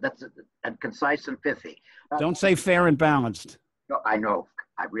 That's it. And concise and pithy. Don't say fair and balanced. No, I know.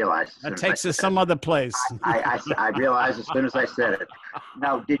 I realize. That takes us some other place. I realized as soon as I said it.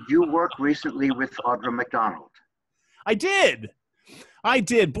 Now, did you work recently with Audra McDonald? I did.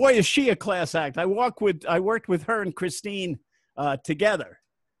 Boy, is she a class act. I worked with her and Christine together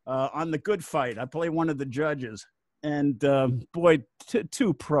on The Good Fight. I play one of the judges. And boy,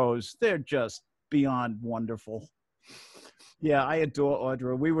 two pros. They're just beyond wonderful. Yeah, I adore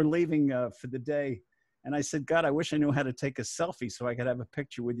Audra. We were leaving for the day. And I said, "God, I wish I knew how to take a selfie so I could have a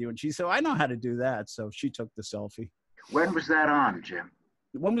picture with you." And she said, "I know how to do that." So she took the selfie. When was that on, Jim?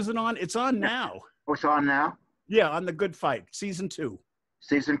 When was it on? It's on now. Oh, it's on now? Yeah, on The Good Fight, season 2.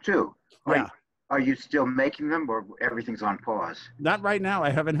 Season 2? Yeah. Are you still making them, or everything's on pause? Not right now.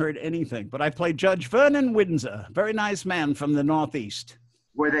 I haven't heard anything. But I play Judge Vernon Windsor, very nice man from the Northeast.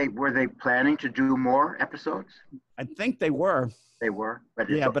 Were they planning to do more episodes? I think they were. They were? But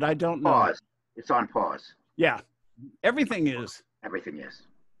yeah, but I don't know. Pause. It's on pause. Yeah, everything is. Everything is.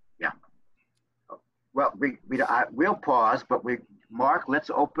 Yeah. Well, we'll pause, but Mark, let's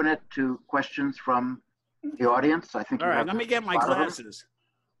open it to questions from the audience. I think. All right, let me get my glasses.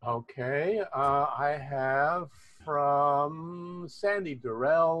 Okay, I have from Sandy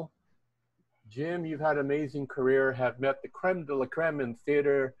Durrell. Jim, you've had an amazing career, have met the creme de la creme in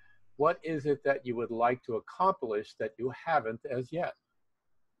theater. What is it that you would like to accomplish that you haven't as yet?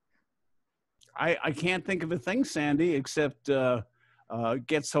 I can't think of a thing, Sandy, except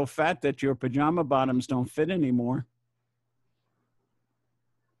get so fat that your pajama bottoms don't fit anymore.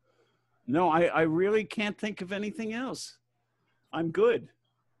 No, I really can't think of anything else. I'm good.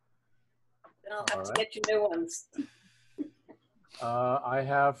 Then I'll have to get you new ones. I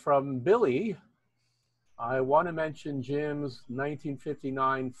have from Billy. I want to mention Jim's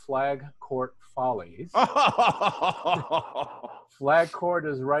 1959 Flag Court Follies. Flag Court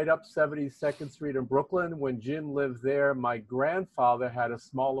is right up 72nd Street in Brooklyn. When Jim lived there, my grandfather had a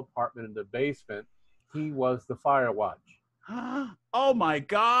small apartment in the basement. He was the fire watch. Oh my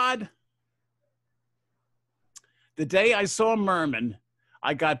God. The day I saw Merman,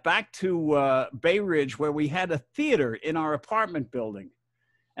 I got back to Bay Ridge where we had a theater in our apartment building.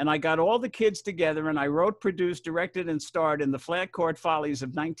 And I got all the kids together and I wrote, produced, directed, and starred in the Flag Court Follies of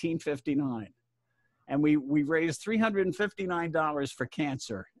 1959. And we raised $359 for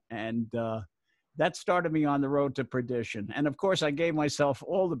cancer. And that started me on the road to perdition. And of course, I gave myself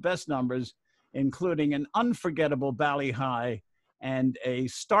all the best numbers, including an unforgettable Bally High and a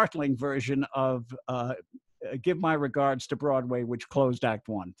startling version of Give My Regards to Broadway, which closed Act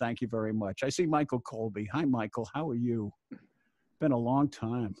One. Thank you very much. I see Michael Colby. Hi, Michael. How are you? Been a long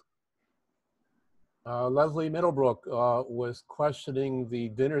time. Leslie Middlebrook was questioning the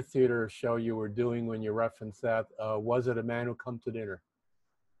dinner theater show you were doing when you referenced that. Was it A Man Who Come to Dinner?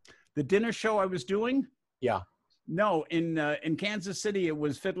 The dinner show I was doing? Yeah. No, in Kansas City, it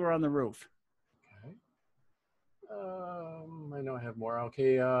was Fiddler on the Roof. Okay. I know I have more.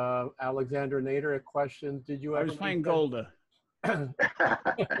 Okay, Alexander Nader, a question. Did you ever... I was playing Golda.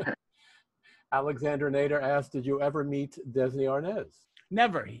 Alexander Nader asked, did you ever meet Desi Arnaz?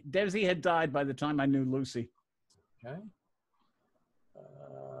 Never. Desi had died by the time I knew Lucy. Okay.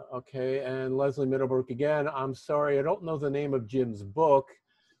 Okay, and Leslie Middlebrook again. I'm sorry, I don't know the name of Jim's book.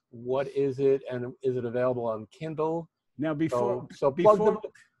 What is it, and is it available on Kindle? Now, before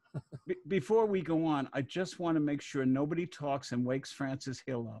we go on, I just want to make sure nobody talks and wakes Frances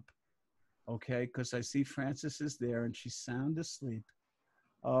Hill up, okay? Because I see Frances is there and she's sound asleep.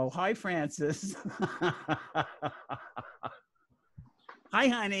 Oh, hi, Frances. Hi,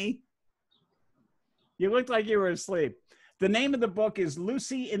 honey. You looked like you were asleep. The name of the book is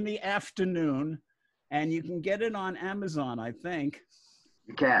Lucy in the Afternoon, and you can get it on Amazon, I think.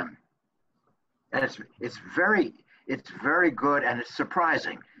 You can. And it's very good, and it's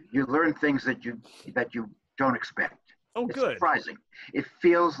surprising. You learn things that you don't expect. Oh, it's good. Surprising. It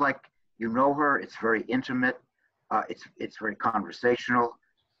feels like you know her. It's very intimate. It's very conversational,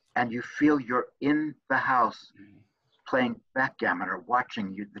 and you feel you're in the house playing backgammon or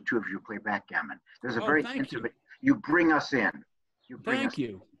watching the two of you play backgammon. There's a very intimate. You bring us in. Thank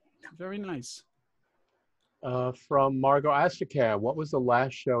you. Very nice. From Margot Astrakhan, what was the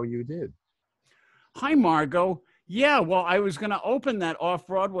last show you did? Hi, Margot. Yeah, well, I was going to open that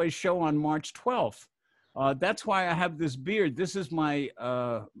off-Broadway show on March 12th. That's why I have this beard. This is my,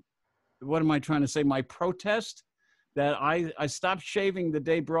 what am I trying to say? My protest that I stopped shaving the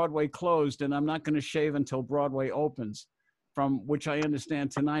day Broadway closed, and I'm not going to shave until Broadway opens, from which I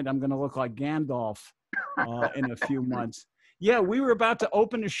understand tonight I'm going to look like Gandalf in a few months. Yeah, we were about to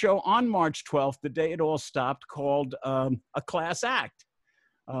open a show on March 12th, the day it all stopped, called A Class Act,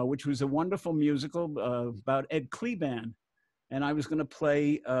 which was a wonderful musical about Ed Kleban. And I was going to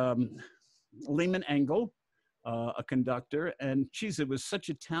play Lehman Engel, a conductor, and geez, it was such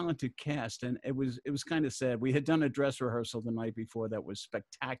a talented cast, and it was kind of sad. We had done a dress rehearsal the night before that was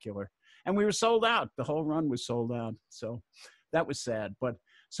spectacular, and we were sold out. The whole run was sold out, so that was sad. But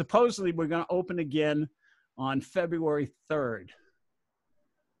supposedly we're going to open again on February 3rd.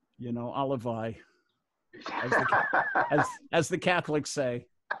 You know, Olivai, as the Catholics say.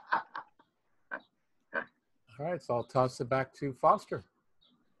 All right, so I'll toss it back to Foster.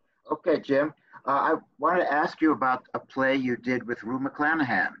 Okay, Jim. I wanted to ask you about a play you did with Rue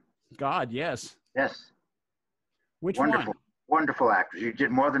McClanahan. God, yes. Yes. Which wonderful, one? Wonderful actress. You did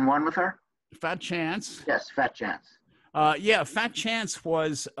more than one with her? Fat Chance. Yes, Fat Chance. Yeah, Fat Chance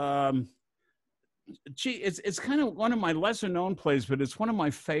was, it's kind of one of my lesser known plays, but it's one of my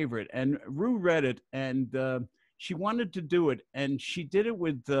favorite. And Rue read it, and she wanted to do it, and she did it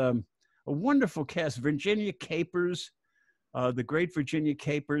with a wonderful cast. Virginia Capers, the great Virginia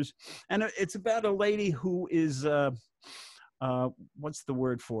Capers. And it's about a lady who is, what's the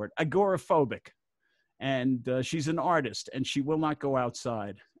word for it? Agoraphobic. And she's an artist, and she will not go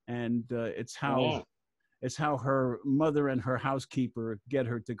outside. And it's how her mother and her housekeeper get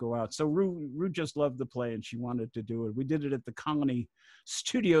her to go out. So Rue just loved the play, and she wanted to do it. We did it at the Colony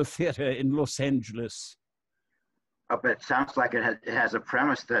Studio Theater in Los Angeles. But it sounds like it has a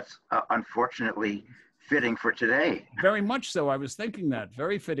premise that's unfortunately fitting for today. Very much so. I was thinking that.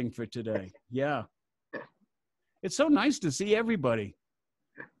 Very fitting for today. Yeah. It's so nice to see everybody.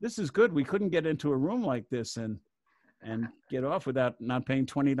 This is good. We couldn't get into a room like this and get off without not paying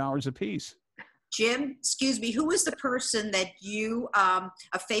 $20 a piece. Jim, excuse me, who was the person that you, a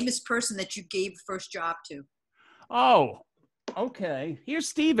famous person that you gave the first job to? Oh, okay. Here's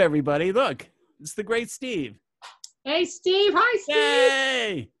Steve, everybody. Look, it's the great Steve. Hey, Steve. Hi, Steve.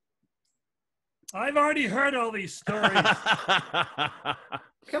 Yay! I've already heard all these stories.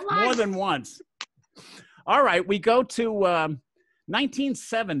 Come on. More than once. All right, we go to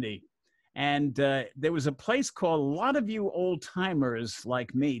 1970, and there was a place called, a lot of you old timers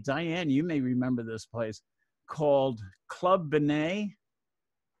like me, Diane, you may remember this place, called Club Benet.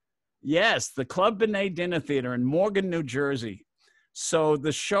 Yes, the Club Benet Dinner Theater in Morgan, New Jersey. So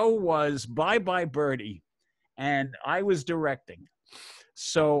the show was Bye Bye Birdie, and I was directing.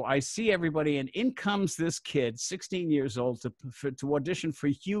 So I see everybody, and in comes this kid, 16 years old, to audition for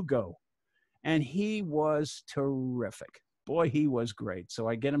Hugo. And he was terrific. Boy, he was great. So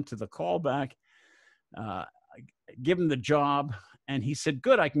I get him to the callback, I give him the job, and he said,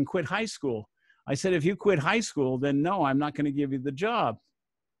 good, I can quit high school. I said, if you quit high school, then no, I'm not going to give you the job.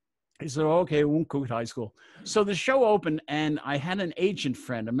 He said, okay, I won't quit high school. So the show opened, and I had an agent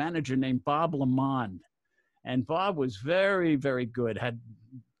friend, a manager named Bob Lamond. And Bob was very, very good, had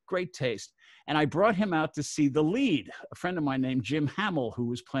great taste. And I brought him out to see the lead, a friend of mine named Jim Hamill, who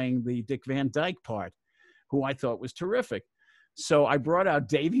was playing the Dick Van Dyke part, who I thought was terrific. So I brought out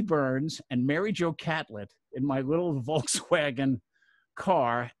Davy Burns and Mary Jo Catlett in my little Volkswagen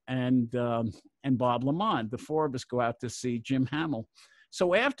car, and Bob Lamond. The four of us go out to see Jim Hamill.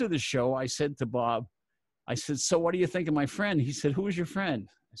 So after the show, I said to Bob, I said, so what do you think of my friend? He said, who is your friend?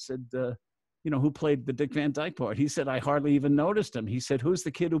 I said, you know, who played the Dick Van Dyke part? He said, I hardly even noticed him. He said, who's the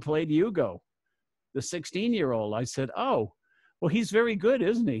kid who played Hugo, the 16-year-old? I said, oh, well, he's very good,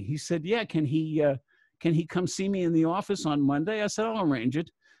 isn't he? He said, yeah, can he come see me in the office on Monday? I said, I'll arrange it.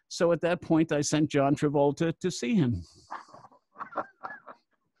 So at that point, I sent John Travolta to see him.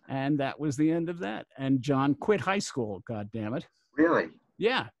 And that was the end of that. And John quit high school, God damn it. Really?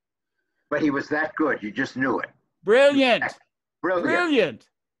 Yeah. But he was that good. You just knew it. Brilliant. Brilliant. Brilliant.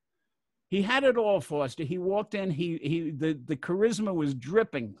 He had it all, Foster. He walked in, the charisma was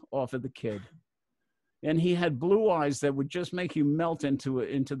dripping off of the kid. And he had blue eyes that would just make you melt into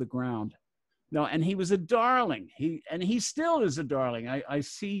the ground. No, and he was a darling. He still is a darling. I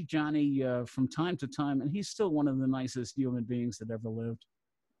see Johnny from time to time, and he's still one of the nicest human beings that ever lived.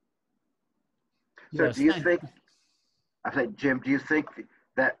 So Yes. do you think, I said, Jim, do you think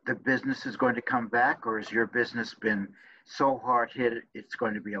that the business is going to come back, or has your business been so hard hit it's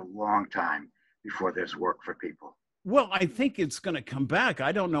going to be a long time before there's work for people? Well, I think it's going to come back.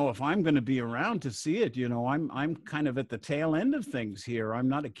 I don't know if I'm going to be around to see it. You know, I'm kind of at the tail end of things here. I'm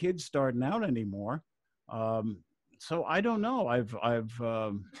not a kid starting out anymore, so I don't know. I've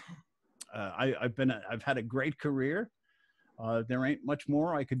had a great career. There ain't much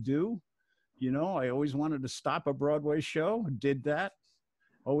more I could do. You know, I always wanted to stop a Broadway show, did that.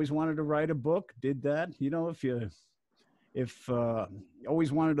 Always wanted to write a book, did that. You know, if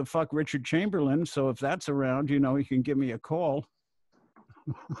always wanted to fuck Richard Chamberlain, so if that's around, you know, you can give me a call.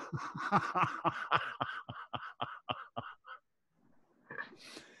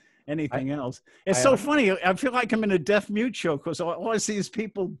 Anything else? It's so funny. I feel like I'm in a deaf mute show because all I see is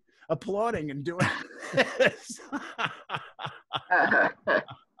people applauding and doing this.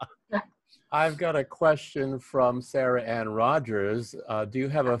 I've got a question from Sarah Ann Rogers. Do you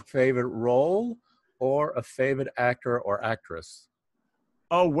have a favorite role or a favorite actor or actress?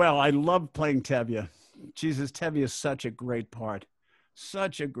 Oh, well, I love playing Tevye. Jesus, Tevye is such a great part.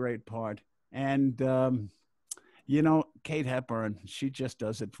 Such a great part. And, you know, Kate Hepburn, she just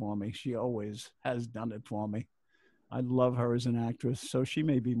does it for me. She always has done it for me. I love her as an actress, so she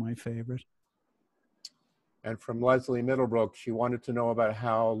may be my favorite. And from Leslie Middlebrook, she wanted to know about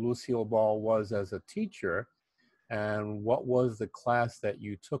how Lucille Ball was as a teacher and what was the class that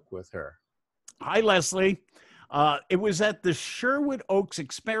you took with her? Hi, Leslie. It was at the Sherwood Oaks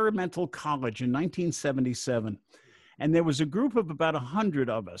Experimental College in 1977. And there was a group of about 100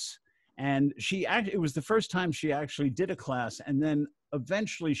 of us. And it was the first time she actually did a class. And then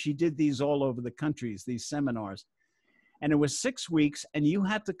eventually she did these all over the country, these seminars. And it was 6 weeks, and you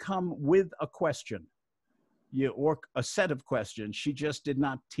had to come with a question. Or a set of questions. She just did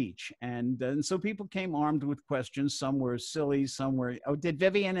not teach. And so people came armed with questions. Some were silly, some were, oh, did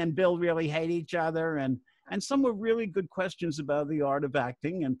Vivian and Bill really hate each other? And some were really good questions about the art of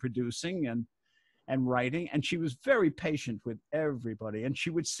acting and producing and writing. And she was very patient with everybody. And she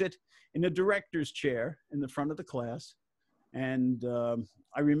would sit in a director's chair in the front of the class. And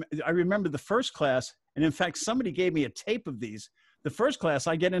I remember the first class, and in fact, somebody gave me a tape of these. The first class,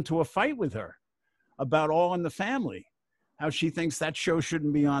 I get into a fight with her about All in the Family, how she thinks that show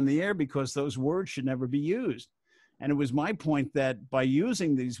shouldn't be on the air because those words should never be used. And it was my point that by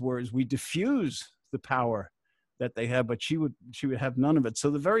using these words, we diffuse the power that they have, but she would have none of it. So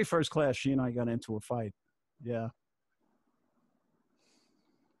the very first class, she and I got into a fight. Yeah.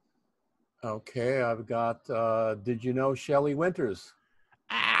 Okay, I've got, did you know Shelley Winters?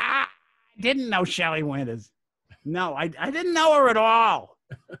 I didn't know Shelley Winters. No, I didn't know her at all.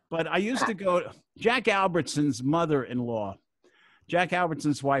 But I used to go, Jack Albertson's mother-in-law, Jack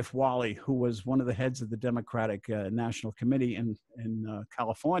Albertson's wife, Wally, who was one of the heads of the Democratic National Committee in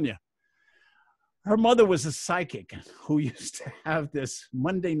California. Her mother was a psychic who used to have this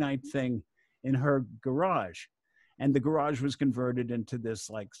Monday night thing in her garage. And the garage was converted into this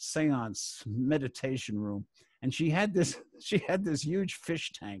like seance meditation room. And she had this huge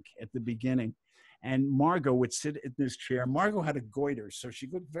fish tank at the beginning. And Margot would sit in this chair. Margot had a goiter, so she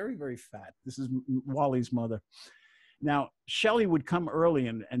looked very, very fat. This is Wally's mother. Now, Shelley would come early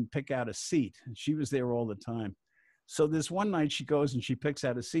and pick out a seat. And she was there all the time. So this one night she goes and she picks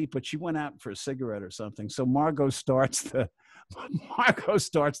out a seat, but she went out for a cigarette or something. So Margot starts the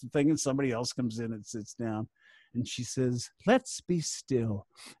thing and somebody else comes in and sits down. And she says, "Let's be still."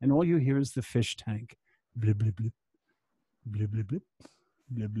 And all you hear is the fish tank. Blip, blip, blip, blip, blip, blip,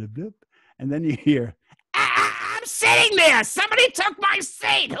 blip, blip, blip. And then you hear, "I'm sitting there. Somebody took my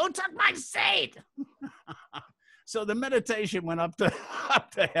seat. Who took my seat?" So the meditation went up to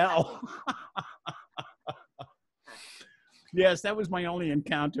hell. Yes, that was my only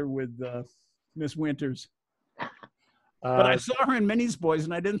encounter with Miss Winters. But I saw her in Minnie's Boys,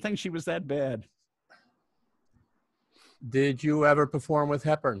 and I didn't think she was that bad. Did you ever perform with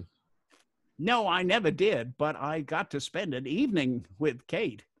Hepburn? No, I never did, but I got to spend an evening with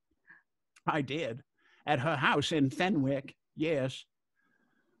Kate. I did. At her house in Fenwick. Yes.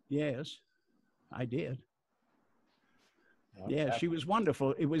 Yes, I did. Okay. Yeah, she was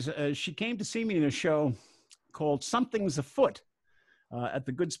wonderful. It was, she came to see me in a show called Something's Afoot at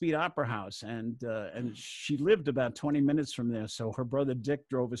the Goodspeed Opera House. And she lived about 20 minutes from there. So her brother Dick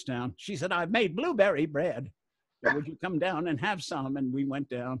drove us down. She said, "I've made blueberry bread. Would you come down and have some?" And we went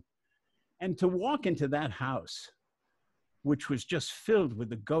down. And to walk into that house, which was just filled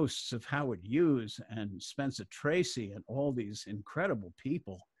with the ghosts of Howard Hughes and Spencer Tracy and all these incredible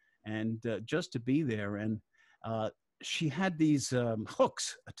people, and just to be there. And she had these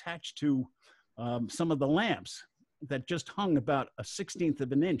hooks attached to some of the lamps that just hung about a 1/16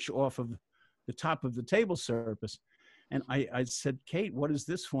 of an inch off of the top of the table surface. And I said, "Kate, what is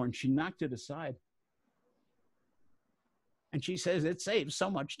this for?" And she knocked it aside. And she says, "It saves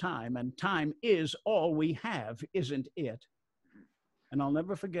so much time, and time is all we have, isn't it?" And I'll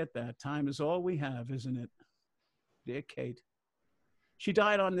never forget that. Time is all we have, isn't it? Dear Kate. She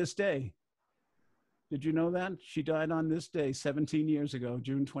died on this day. Did you know that? She died on this day 17 years ago,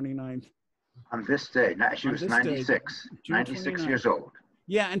 June 29th. On this day. She was 96, 96 years old.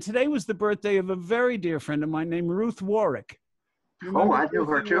 Yeah, and today was the birthday of a very dear friend of mine named Ruth Warwick. Oh, I knew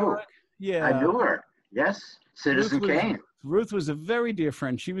her too. Warwick? Yeah. I knew her. Yes, Citizen Kane. Ruth was a very dear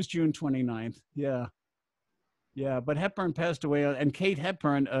friend. She was June 29th. Yeah. Yeah, but Hepburn passed away. And Kate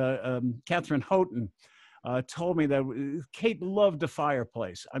Hepburn, Catherine Houghton, told me that Kate loved a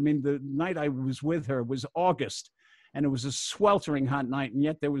fireplace. I mean, the night I was with her was August, and it was a sweltering hot night, and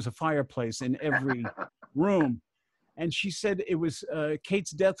yet there was a fireplace in every room. And she said it was,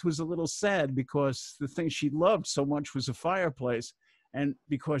 Kate's death was a little sad because the thing she loved so much was a fireplace. And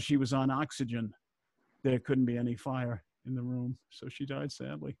because she was on oxygen, there couldn't be any fire in the room. So she died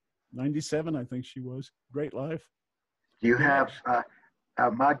sadly. 97, I think she was. Great life. Do you have,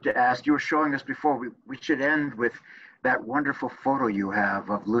 Magda asked, you were showing us before, we should end with that wonderful photo you have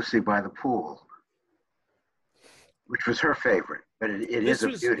of Lucy by the pool, which was her favorite, but it is a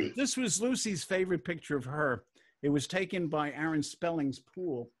beauty. This was Lucy's favorite picture of her. It was taken by Aaron Spelling's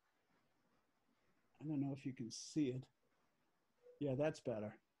pool. I don't know if you can see it. Yeah, that's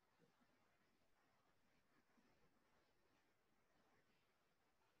better.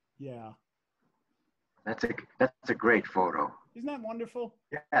 Yeah. That's a great photo. Isn't that wonderful?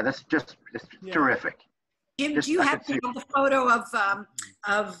 Yeah, that's just terrific. Jim, do you have the photo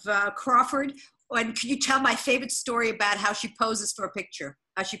of Crawford? And can you tell my favorite story about how she poses for a picture?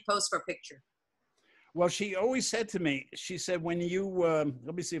 How she posed for a picture? Well, she always said to me, she said, when you,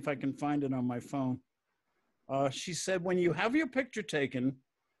 let me see if I can find it on my phone. She said, when you have your picture taken,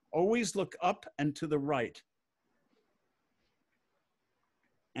 always look up and to the right.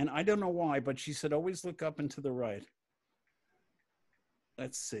 And I don't know why, but she said, always look up and to the right.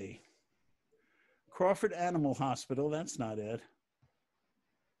 Let's see. Crawford Animal Hospital, that's not it.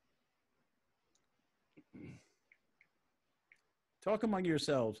 Talk among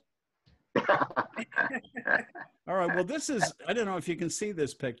yourselves. All right. Well, this is, I don't know if you can see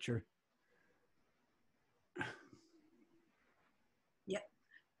this picture. Yep.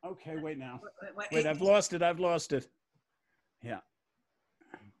 Okay, wait now. Wait, Wait, I've lost it. I've lost it. Yeah.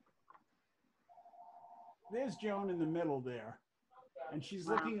 There's Joan in the middle there. And she's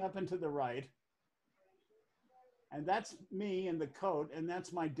looking up and to the right. And that's me in the coat. And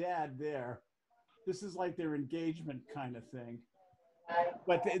that's my dad there. This is like their engagement kind of thing.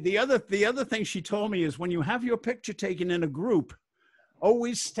 But the other thing she told me is when you have your picture taken in a group,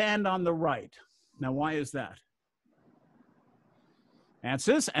 always stand on the right. Now, why is that?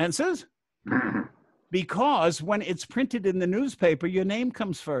 Answers? Because when it's printed in the newspaper, your name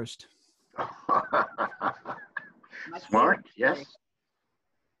comes first. Smart, yes.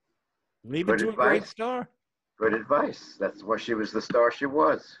 Leave it to a great star. Good advice. That's why she was the star she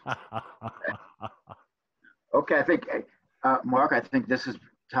was. Okay, I think, Mark, I think this is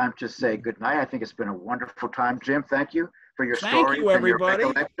time to say good night. I think it's been a wonderful time. Jim, thank you for your story. Thank you, everybody.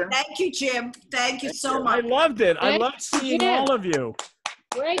 Thank you, Jim. Thank you so much. I loved it. I loved seeing all of you.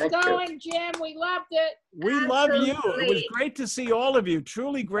 Great going, Jim. We loved it. We love you. It was great to see all of you.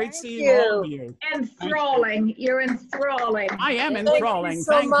 Truly great seeing all of you. Enthralling. You're enthralling. I am enthralling.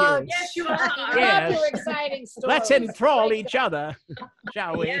 Thank you. Yes, you are. Yes. Love your exciting stories. Let's enthrall each other,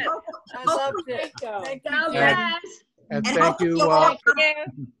 shall we? Yes. I loved it. Thank you, you, Jim. guys. And And thank you.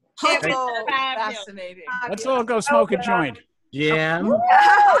 Fascinating. Let's all go smoke a joint. Jim.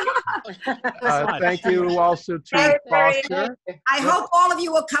 Thank you also to Foster. I hope all of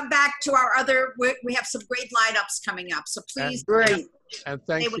you will come back to our other, we have some great lineups coming up. So please. Great. And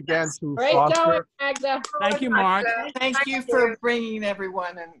thanks again to Great going, Foster. Magda. Thank you, Mark. Thank you for bringing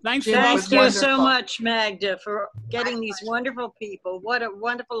everyone. And Thanks, Jim was Foster. Thank you so wonderful. much, Magda, for getting these wonderful people. What a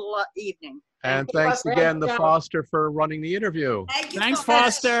wonderful evening. And thanks again to Foster for running the interview. Thanks,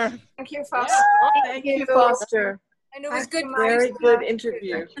 Foster. Thank you, Foster. Thank you, Foster. And it was good. Very good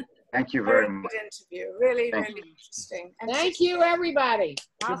interview. Thank you very much. Good interview. Really, Thank really interesting. And Thank you, everybody.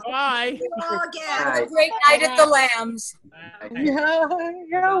 Goodbye. All again. Bye. great night at the Lambs. Yeah,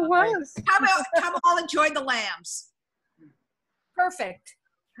 it was. Come all enjoy the lambs. Perfect.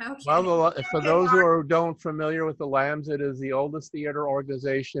 Okay. Well, for those who don't familiar with the Lambs, it is the oldest theater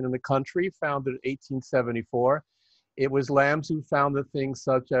organization in the country, founded in 1874. It was Lambs who founded things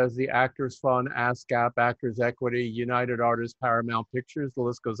such as the Actors Fund, ASCAP, Actors Equity, United Artists, Paramount Pictures, the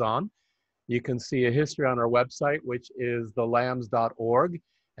list goes on. You can see a history on our website, which is thelambs.org,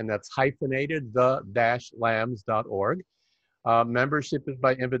 and that's hyphenated, the-lambs.org. Membership is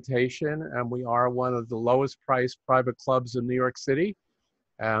by invitation, and we are one of the lowest priced private clubs in New York City.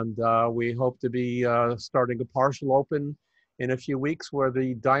 And we hope to be starting a partial open in a few weeks where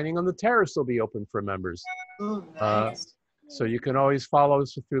the dining on the terrace will be open for members. Ooh, nice. So you can always follow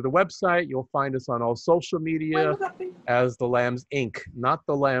us through the website. You'll find us on all social media as The Lambs Inc., not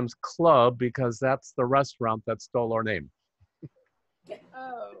The Lambs Club, because that's the restaurant that stole our name.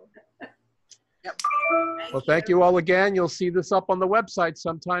 Oh. Well, thank you all again. You'll see this up on the website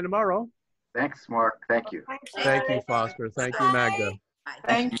sometime tomorrow. Thanks, Mark. Thank you. Thank you, Foster. Thank you, Magda.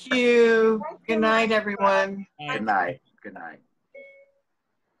 Thank you. Good night, everyone. Good night. Good night.